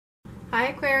Hi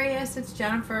Aquarius, it's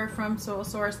Jennifer from Soul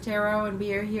Source Tarot, and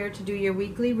we are here to do your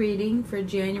weekly reading for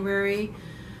January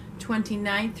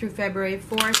 29th through February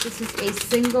 4th. This is a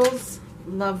singles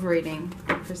love reading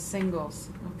for singles,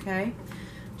 okay?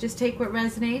 Just take what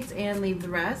resonates and leave the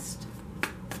rest.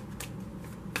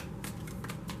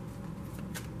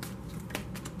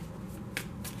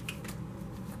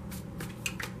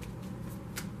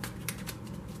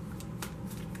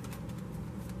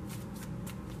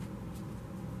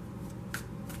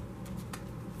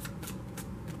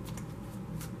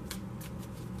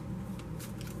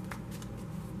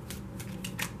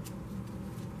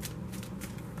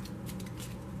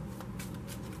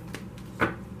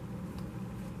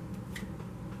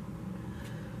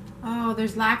 Oh,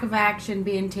 there's lack of action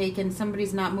being taken.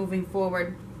 Somebody's not moving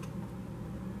forward.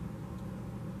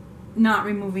 Not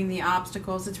removing the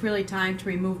obstacles. It's really time to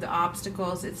remove the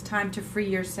obstacles. It's time to free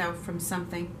yourself from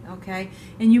something, okay?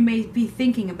 And you may be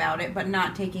thinking about it, but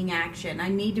not taking action. I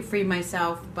need to free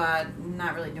myself, but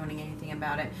not really doing anything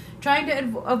about it. Trying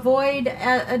to avoid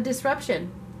a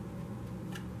disruption.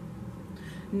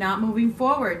 Not moving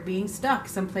forward. Being stuck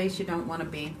someplace you don't want to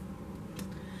be.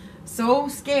 So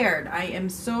scared. I am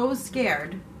so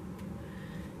scared.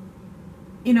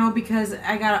 You know, because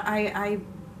I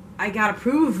gotta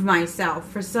prove myself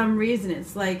for some reason.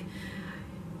 It's like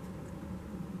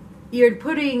you're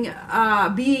putting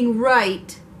being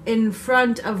right in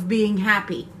front of being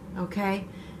happy. Okay?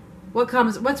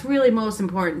 What's really most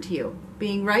important to you?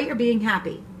 Being right or being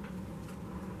happy?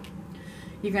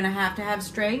 You're gonna have to have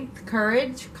strength,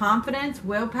 courage, confidence,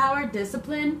 willpower,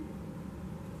 discipline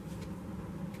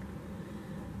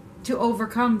to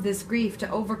overcome this grief, to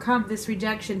overcome this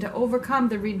rejection, to overcome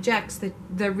the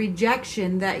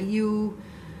rejection that you,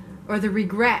 or the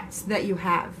regrets that you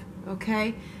have,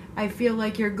 okay? I feel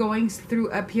like you're going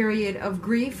through a period of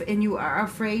grief and you are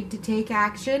afraid to take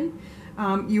action.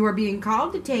 You are being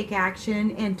called to take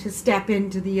action and to step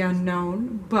into the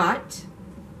unknown, but,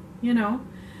 you know,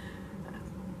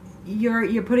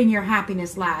 you're putting your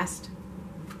happiness last.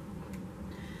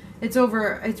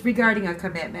 It's regarding a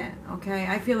commitment, okay?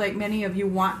 I feel like many of you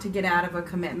want to get out of a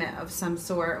commitment of some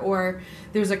sort, or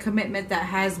there's a commitment that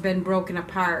has been broken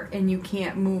apart and you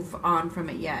can't move on from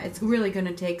it yet. It's really going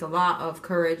to take a lot of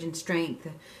courage and strength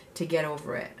to get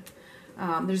over it.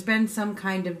 There's been some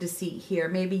kind of deceit here.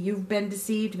 Maybe you've been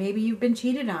deceived. Maybe you've been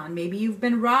cheated on. Maybe you've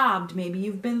been robbed. Maybe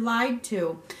you've been lied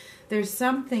to. There's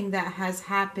something that has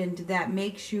happened that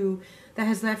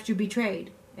has left you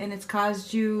betrayed. And it's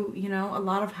caused you, you know, a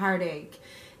lot of heartache.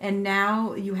 And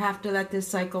now you have to let this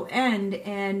cycle end.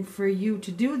 And for you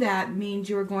to do that means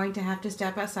you're going to have to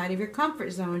step outside of your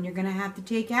comfort zone. You're going to have to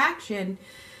take action.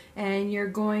 And you're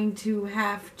going to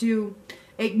have to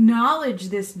acknowledge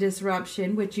this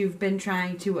disruption, which you've been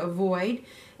trying to avoid.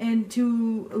 And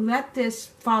to let this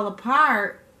fall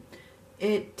apart,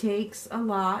 it takes a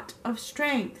lot of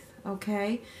strength,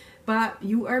 okay? But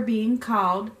you are being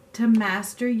called to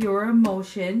master your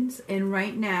emotions, and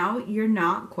right now you're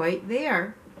not quite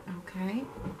there, okay?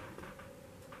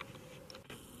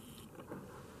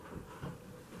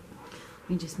 Let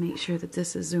me just make sure that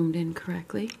this is zoomed in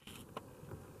correctly.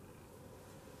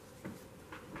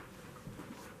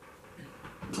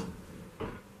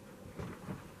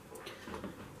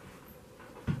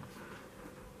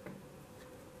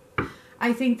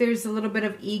 I think there's a little bit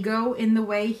of ego in the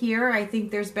way here. I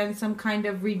think there's been some kind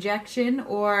of rejection,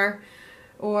 or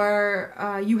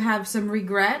you have some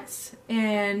regrets,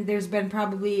 and there's been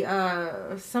probably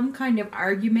some kind of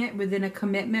argument within a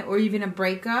commitment or even a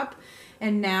breakup,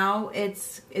 and now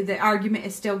the argument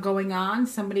is still going on.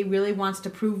 Somebody really wants to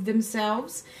prove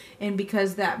themselves, and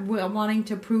because that wanting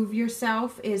to prove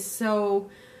yourself is so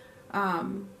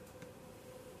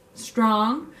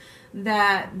strong,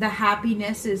 that the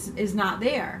happiness is not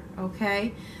there,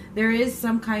 okay? There is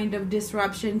some kind of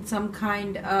disruption, some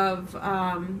kind of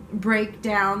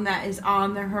breakdown that is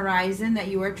on the horizon that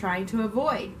you are trying to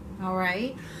avoid, all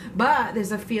right? But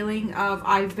there's a feeling of,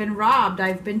 I've been robbed,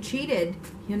 I've been cheated,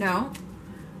 you know?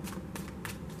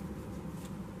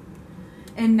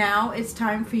 And now it's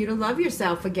time for you to love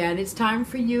yourself again. It's time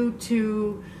for you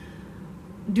to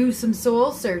do some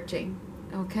soul searching.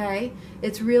 Okay?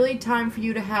 It's really time for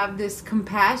you to have this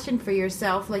compassion for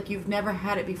yourself like you've never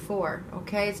had it before.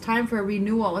 Okay? It's time for a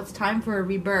renewal. It's time for a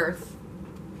rebirth.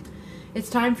 It's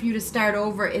time for you to start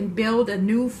over and build a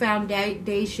new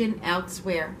foundation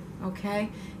elsewhere.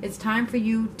 Okay? It's time for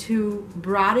you to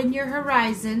broaden your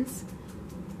horizons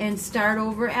and start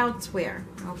over elsewhere.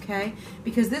 Okay?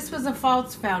 Because this was a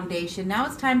false foundation. Now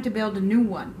it's time to build a new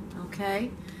one.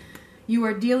 Okay? You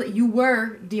were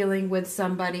dealing with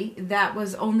somebody that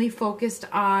was only focused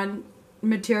on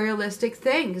materialistic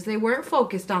things. They weren't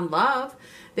focused on love.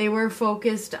 They were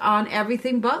focused on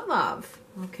everything but love.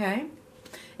 Okay?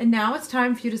 And now it's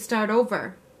time for you to start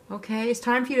over. Okay? It's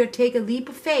time for you to take a leap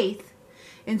of faith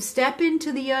and step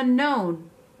into the unknown.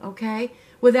 Okay?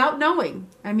 Without knowing.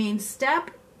 I mean,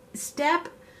 step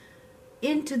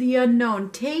into the unknown.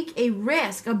 Take a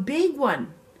risk, a big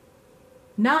one.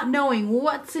 Not knowing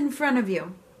what's in front of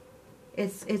you.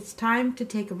 It's time to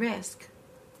take a risk.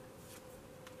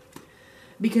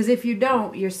 Because if you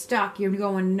don't, you're stuck. You're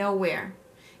going nowhere.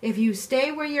 If you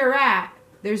stay where you're at,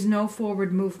 there's no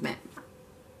forward movement.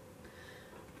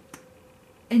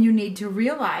 And you need to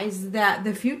realize that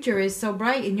the future is so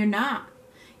bright and you're not.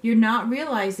 You're not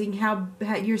realizing how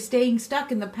you're staying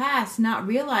stuck in the past, not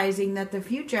realizing that the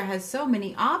future has so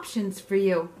many options for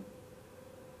you.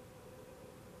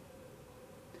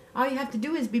 All you have to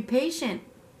do is be patient.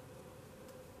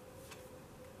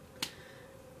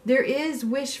 There is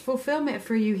wish fulfillment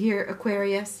for you here,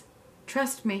 Aquarius.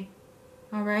 Trust me.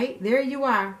 All right? There you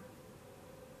are.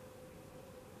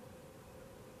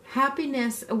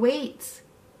 Happiness awaits.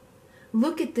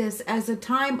 Look at this as a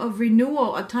time of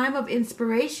renewal, a time of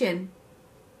inspiration.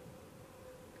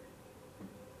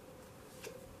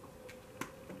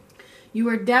 You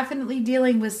are definitely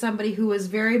dealing with somebody who is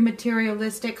very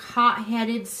materialistic,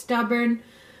 hot-headed, stubborn.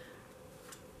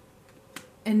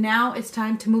 And now it's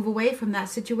time to move away from that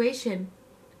situation.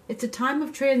 It's a time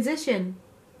of transition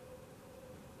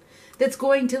that's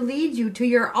going to lead you to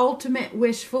your ultimate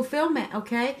wish fulfillment,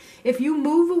 okay? If you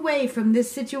move away from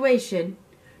this situation,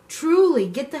 truly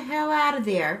get the hell out of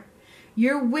there,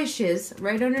 your wishes,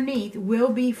 right underneath, will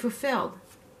be fulfilled.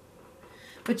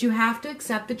 But you have to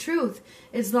accept the truth.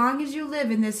 As long as you live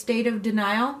in this state of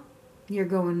denial, you're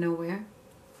going nowhere.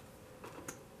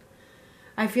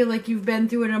 I feel like you've been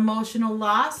through an emotional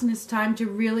loss and it's time to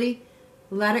really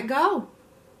let it go.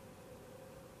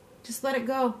 Just let it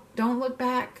go. Don't look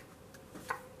back.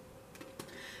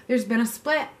 There's been a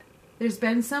split. There's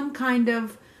been some kind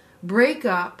of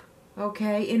breakup,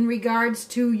 okay, in regards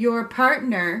to your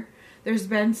partner. There's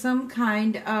been some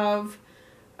kind of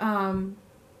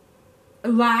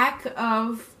lack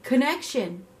of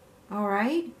connection, all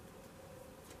right?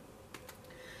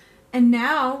 And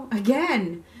now,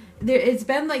 again, there's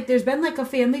been like a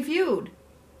family feud.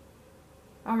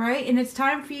 All right? And it's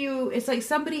time for you. It's like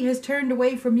somebody has turned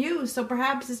away from you, so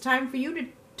perhaps it's time for you to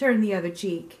turn the other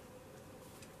cheek.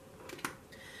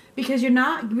 Because you're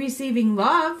not receiving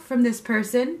love from this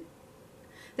person.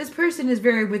 This person is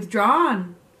very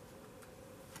withdrawn.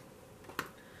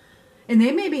 And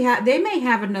they may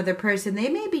have another person. They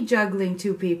may be juggling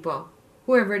two people.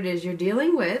 Whoever it is you're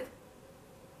dealing with.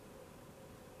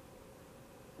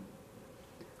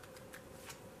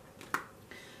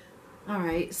 All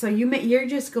right, so you're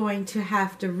just going to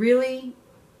have to really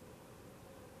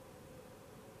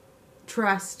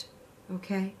trust,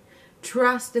 okay?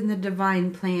 Trust in the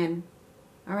divine plan.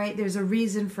 All right, there's a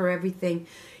reason for everything.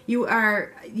 You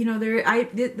are,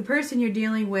 the person you're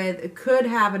dealing with could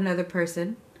have another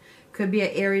person. Could be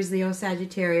an Aries, Leo,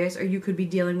 Sagittarius, or you could be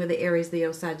dealing with an Aries,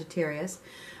 Leo, Sagittarius.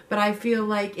 But I feel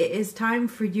like it is time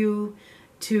for you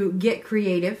to get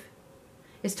creative.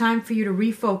 It's time for you to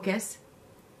refocus.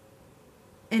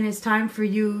 And it's time for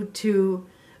you to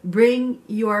bring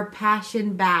your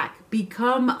passion back.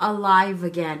 Become alive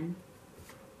again.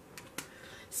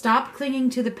 Stop clinging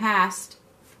to the past.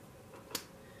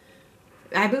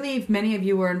 I believe many of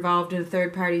you were involved in a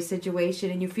third-party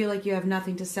situation and you feel like you have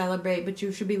nothing to celebrate, but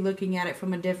you should be looking at it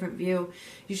from a different view.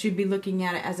 You should be looking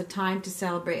at it as a time to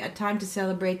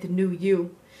celebrate the new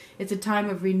you. It's a time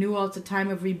of renewal. It's a time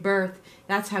of rebirth.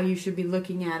 That's how you should be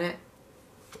looking at it.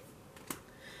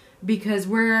 Because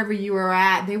wherever you are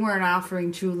at, they weren't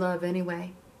offering true love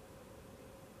anyway.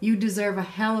 You deserve a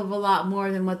hell of a lot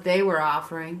more than what they were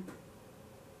offering.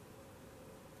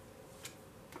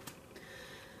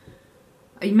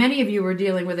 Many of you were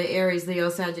dealing with the Aries, Leo,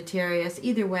 Sagittarius.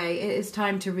 Either way, it is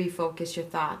time to refocus your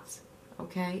thoughts.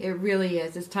 Okay? It really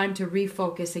is. It's time to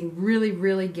refocus and really,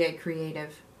 really get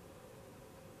creative.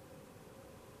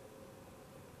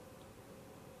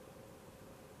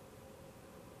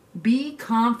 Be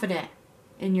confident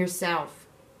in yourself.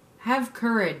 Have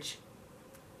courage.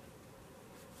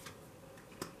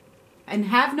 And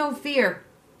have no fear.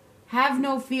 Have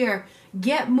no fear.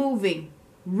 Get moving.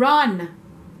 Run.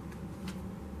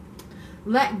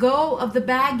 Let go of the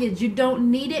baggage. You don't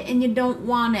need it and you don't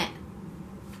want it.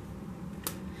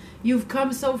 You've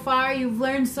come so far. You've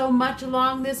learned so much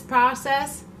along this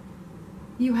process.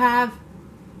 You have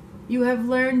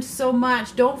learned so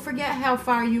much. Don't forget how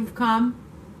far you've come.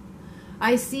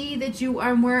 I see that you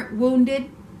are wounded.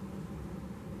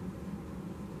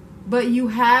 But you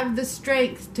have the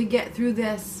strength to get through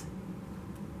this.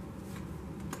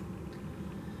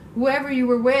 Whoever you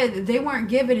were with, they weren't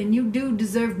given, and you do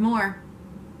deserve more.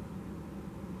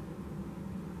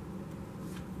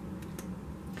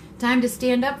 Time to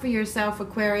stand up for yourself,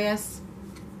 Aquarius.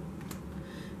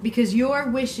 Because your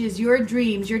wishes, your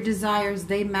dreams, your desires,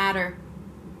 they matter.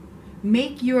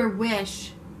 Make your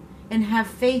wish and have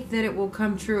faith that it will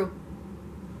come true.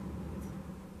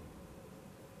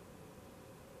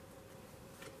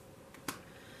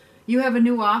 You have a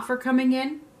new offer coming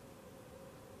in.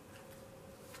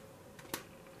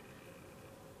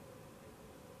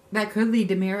 That could lead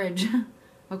to marriage.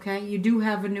 Okay? You do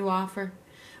have a new offer.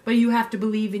 But you have to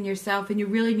believe in yourself, and you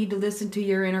really need to listen to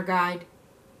your inner guide.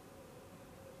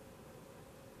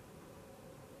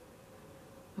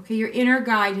 Okay, your inner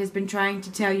guide has been trying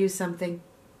to tell you something.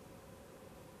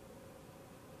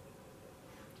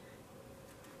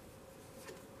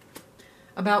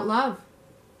 About love.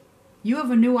 You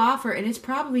have a new offer, and it's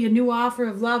probably a new offer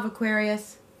of love,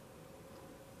 Aquarius.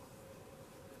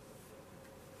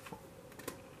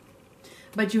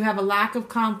 But you have a lack of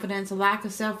confidence, a lack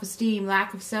of self-esteem,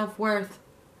 lack of self-worth,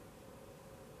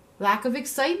 lack of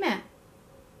excitement.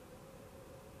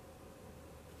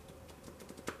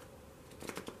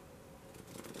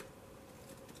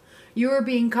 You are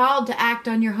being called to act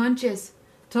on your hunches,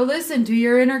 to listen to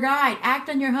your inner guide. Act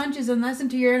on your hunches and listen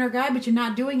to your inner guide, but you're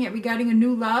not doing it regarding a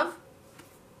new love.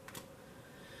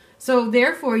 So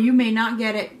therefore, you may not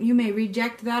get it. You may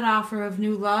reject that offer of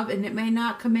new love, and it may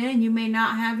not come in, and you may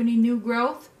not have any new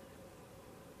growth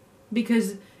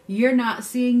because you're not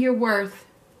seeing your worth.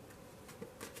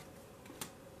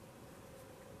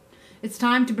 It's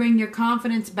time to bring your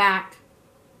confidence back.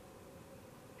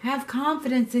 Have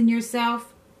confidence in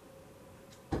yourself.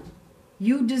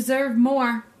 You deserve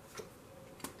more.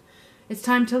 It's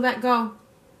time to let go.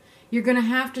 You're going to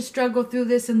have to struggle through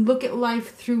this and look at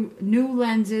life through new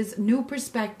lenses, new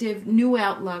perspective, new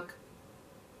outlook.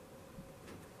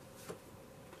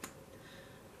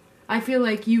 I feel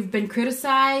like you've been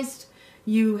criticized.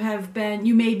 You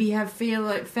maybe have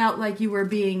felt like you were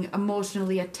being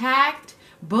emotionally attacked,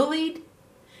 bullied.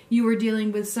 You were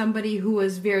dealing with somebody who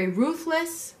was very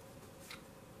ruthless.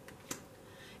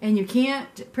 And you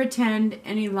can't pretend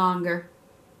any longer.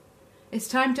 It's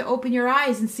time to open your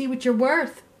eyes and see what you're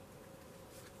worth.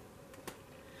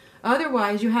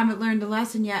 Otherwise, you haven't learned the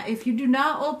lesson yet. If you do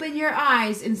not open your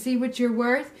eyes and see what you're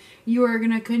worth, you are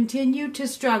going to continue to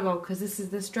struggle, because this is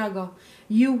the struggle.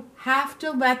 You have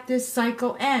to let this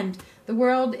cycle end. The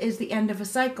world is the end of a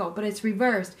cycle, but it's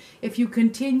reversed. If you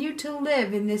continue to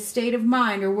live in this state of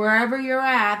mind or wherever you're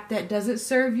at that doesn't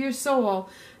serve your soul,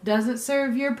 doesn't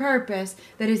serve your purpose,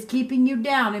 that is keeping you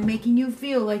down and making you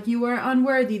feel like you are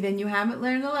unworthy, then you haven't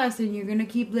learned the lesson. You're going to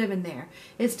keep living there.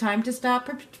 It's time to stop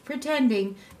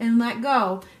pretending and let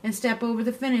go and step over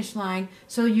the finish line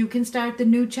so you can start the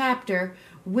new chapter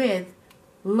with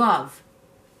love.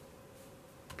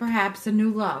 Perhaps a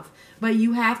new love. But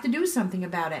you have to do something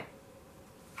about it.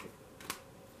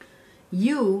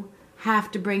 You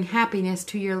have to bring happiness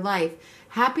to your life.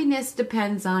 Happiness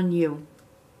depends on you.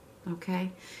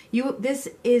 Okay? This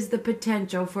is the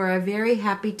potential for a very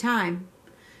happy time,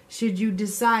 should you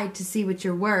decide to see what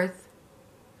you're worth.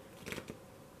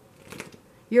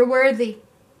 You're worthy.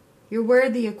 You're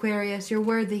worthy, Aquarius. You're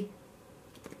worthy.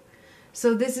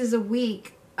 So this is a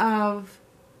week of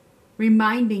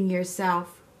reminding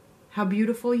yourself how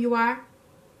beautiful you are,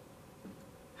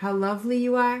 how lovely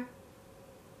you are,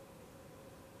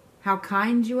 how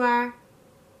kind you are,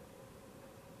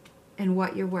 and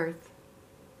what you're worth.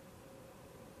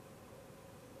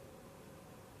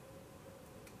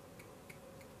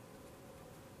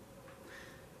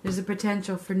 There's a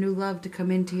potential for new love to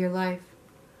come into your life,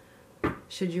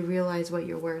 should you realize what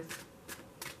you're worth.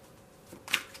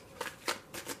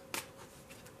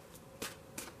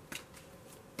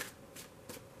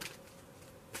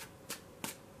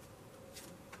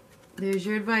 There's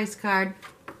your advice card.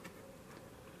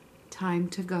 Time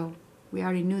to go. We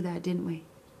already knew that, didn't we?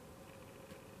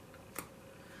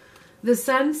 The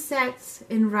sun sets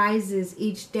and rises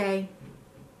each day,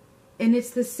 and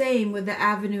it's the same with the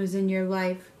avenues in your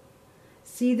life.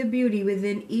 See the beauty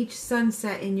within each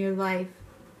sunset in your life,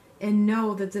 and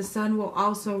know that the sun will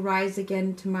also rise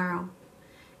again tomorrow.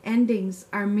 Endings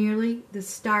are merely the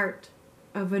start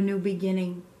of a new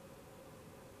beginning.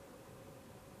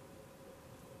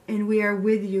 And we are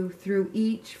with you through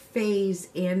each phase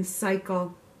and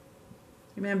cycle.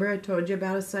 Remember I told you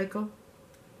about a cycle?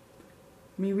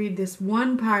 Let me read this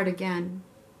one part again.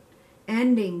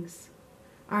 Endings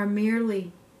are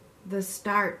merely the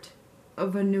start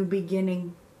of a new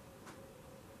beginning.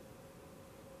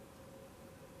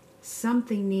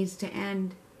 Something needs to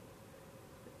end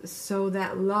so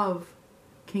that love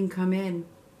can come in.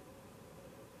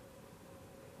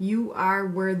 You are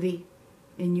worthy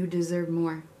and you deserve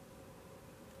more.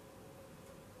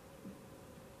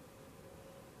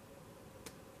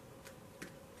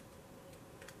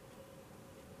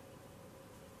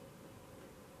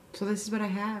 So this is what I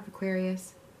have,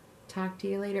 Aquarius. Talk to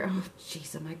you later. Oh,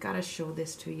 jeez, I gotta show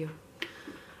this to you.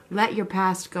 Let your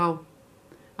past go.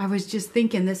 I was just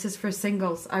thinking this is for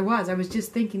singles. I was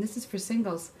just thinking this is for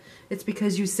singles. It's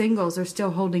because you singles are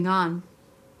still holding on.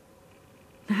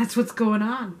 That's what's going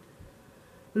on.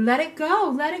 Let it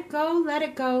go. Let it go. Let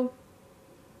it go.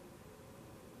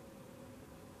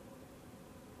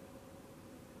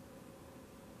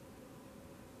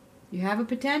 You have a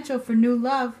potential for new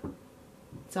love.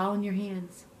 It's all in your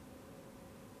hands.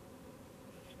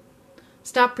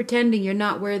 Stop pretending you're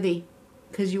not worthy,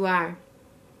 because you are.